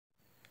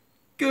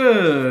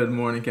Good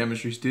morning,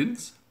 chemistry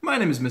students. My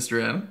name is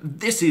Mr. Adam.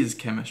 This is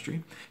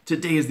chemistry.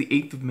 Today is the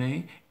 8th of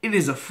May. It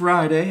is a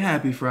Friday.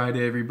 Happy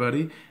Friday,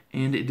 everybody.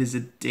 And it is a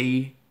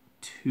day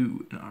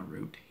 2 in our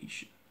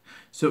rotation.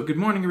 So good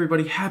morning,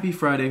 everybody. Happy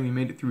Friday. We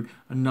made it through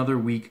another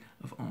week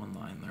of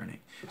online learning.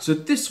 So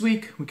this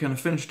week, we kind of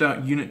finished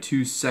out Unit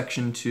 2,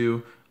 Section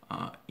 2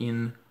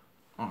 in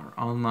our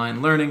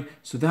online learning.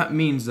 So that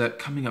means that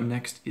coming up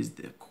next is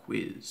the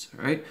quiz,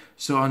 all right?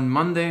 So on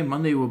Monday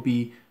will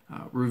be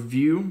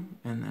review,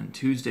 and then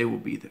Tuesday will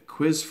be the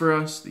quiz for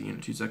us, the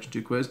Unit 2, Section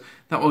 2 quiz.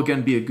 That will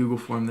again be a Google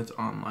form that's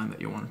online that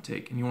you'll want to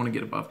take, and you want to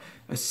get above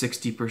a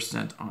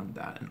 60% on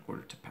that in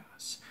order to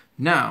pass.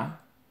 Now,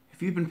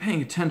 if you've been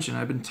paying attention,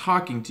 I've been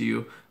talking to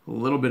you a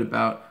little bit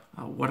about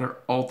what our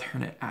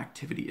alternate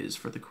activity is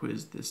for the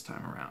quiz this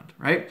time around,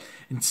 right?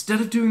 Instead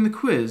of doing the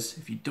quiz,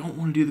 if you don't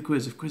want to do the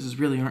quiz, if quizzes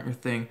really aren't your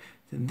thing,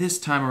 then this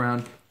time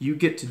around, you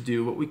get to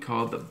do what we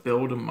call the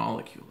build a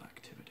molecule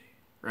activity,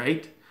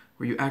 right?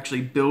 Where you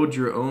actually build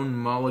your own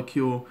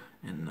molecule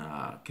and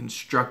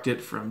construct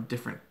it from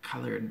different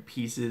colored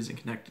pieces and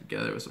connect it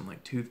together with some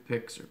like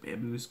toothpicks or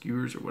bamboo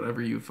skewers or whatever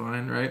you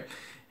find, right?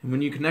 And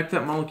when you connect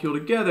that molecule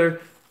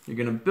together, you're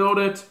going to build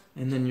it,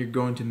 and then you're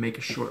going to make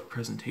a short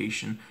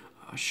presentation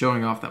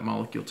showing off that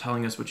molecule,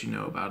 telling us what you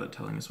know about it,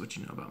 telling us what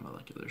you know about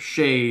molecular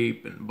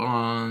shape and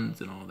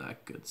bonds and all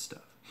that good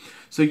stuff.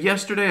 So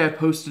yesterday I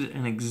posted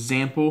an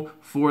example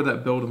for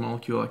that build a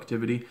molecule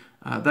activity.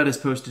 That is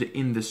posted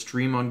in the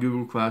stream on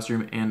Google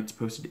Classroom, and it's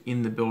posted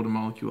in the build a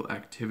molecule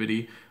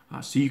activity.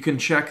 So you can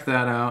check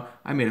that out.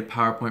 I made a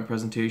PowerPoint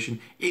presentation.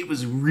 It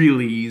was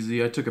really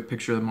easy. I took a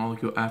picture of the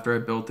molecule after I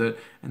built it,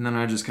 and then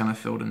I just kind of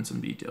filled in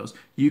some details.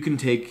 You can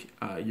take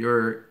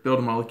your build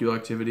a molecule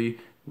activity,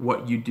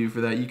 what you do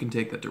for that, you can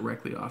take that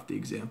directly off the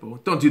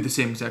example. Don't do the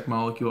same exact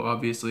molecule,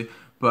 obviously,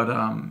 but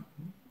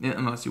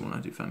unless you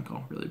want to do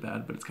Fencol really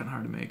bad, but it's kind of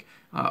hard to make.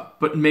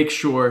 But make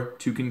sure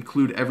to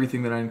include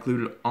everything that I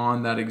included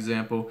on that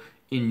example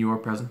in your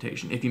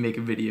presentation. If you make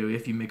a video,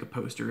 if you make a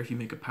poster, if you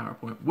make a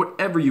PowerPoint,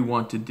 whatever you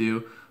want to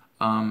do,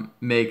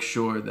 make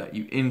sure that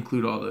you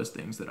include all those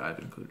things that I've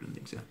included in the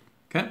example.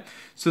 Okay,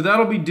 so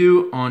that'll be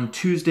due on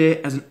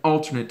Tuesday as an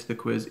alternate to the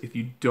quiz if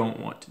you don't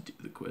want to do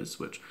the quiz,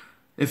 which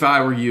if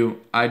I were you,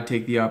 I'd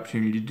take the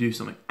opportunity to do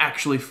something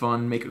actually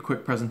fun, make a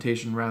quick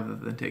presentation rather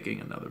than taking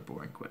another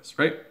boring quiz,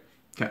 right?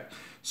 Okay,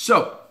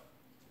 so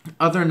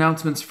other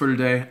announcements for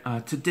today.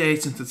 Today,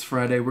 since it's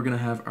Friday, we're going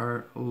to have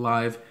our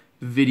live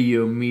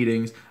video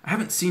meetings. I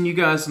haven't seen you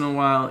guys in a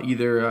while.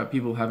 Either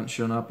people haven't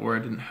shown up or I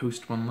didn't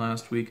host one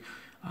last week.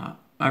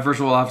 My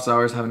virtual office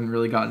hours haven't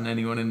really gotten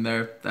anyone in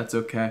there. That's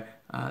okay.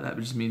 That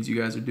just means you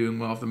guys are doing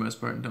well for the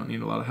most part and don't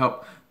need a lot of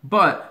help.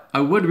 But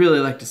I would really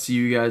like to see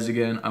you guys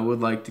again. I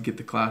would like to get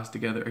the class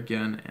together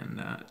again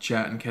and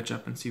chat and catch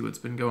up and see what's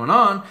been going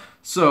on.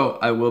 So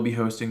I will be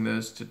hosting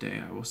those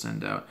today. I will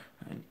send out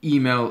an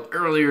email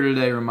earlier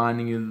today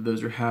reminding you that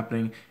those are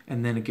happening.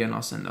 And then again,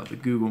 I'll send out the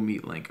Google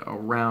Meet link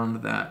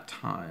around that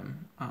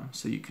time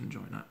so you can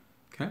join up.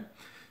 Okay?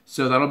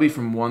 So that'll be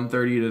from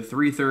 1:30 to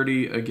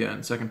 3:30.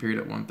 Again, second period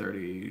at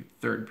 1:30,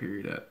 third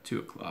period at 2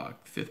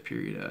 o'clock, fifth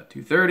period at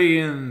 2:30,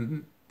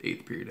 and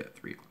eighth period at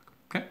 3 o'clock.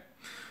 Okay?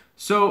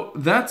 So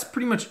that's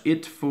pretty much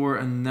it for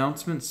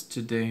announcements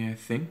today, I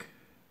think.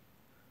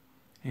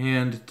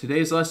 And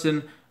today's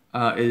lesson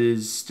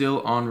is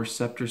still on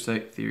receptor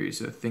site theory,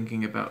 so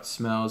thinking about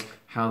smells,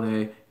 how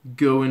they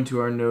go into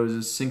our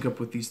noses, sync up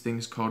with these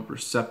things called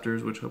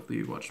receptors, which hopefully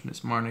you watched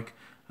Miss Marnick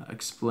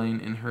explain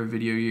in her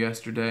video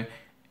yesterday,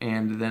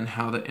 and then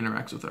how that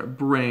interacts with our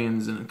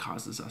brains and it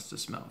causes us to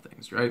smell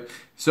things, right?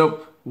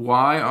 So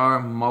why are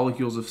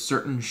molecules of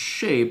certain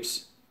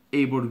shapes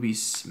able to be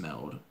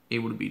smelled,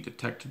 able to be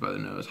detected by the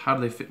nose? How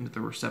do they fit into the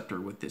receptor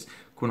with this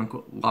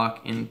quote-unquote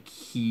lock and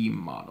key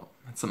model?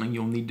 That's something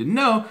you'll need to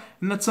know,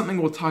 and that's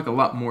something we'll talk a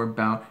lot more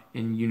about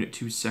in Unit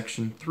 2,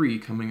 Section 3,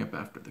 coming up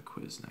after the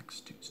quiz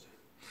next Tuesday.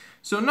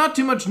 So not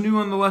too much new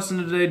on the lesson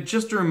today,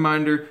 just a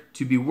reminder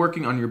to be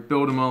working on your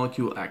build a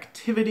molecule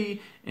activity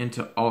and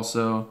to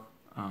also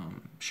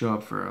show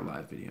up for our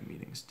live video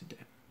meetings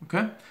today,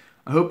 okay?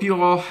 I hope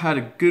you all had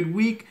a good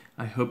week.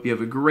 I hope you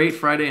have a great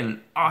Friday and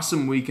an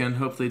awesome weekend.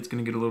 Hopefully it's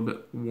going to get a little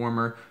bit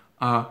warmer.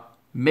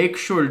 Make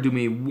sure to do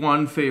me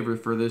one favor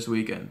for this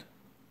weekend.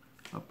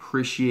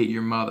 Appreciate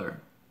your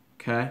mother,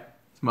 okay?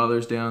 It's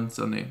Mother's Day on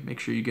Sunday. Make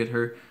sure you get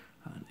her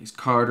a nice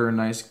card or a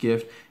nice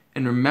gift.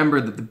 And remember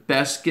that the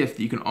best gift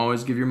that you can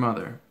always give your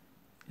mother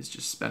is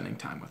just spending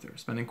time with her.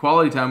 Spending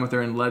quality time with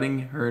her and letting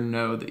her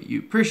know that you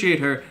appreciate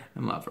her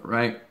and love her,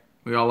 right?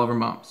 We all love our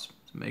moms,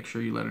 so make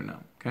sure you let her know,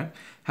 okay?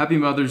 Happy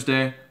Mother's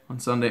Day on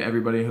Sunday,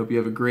 everybody. I hope you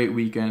have a great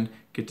weekend.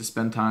 Get to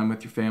spend time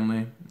with your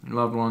family, your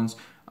loved ones.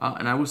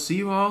 And I will see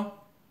you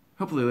all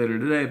hopefully later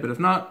today, but if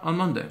not, on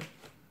Monday.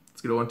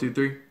 Let's get a 1, 2,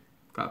 3.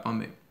 Clap on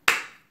me.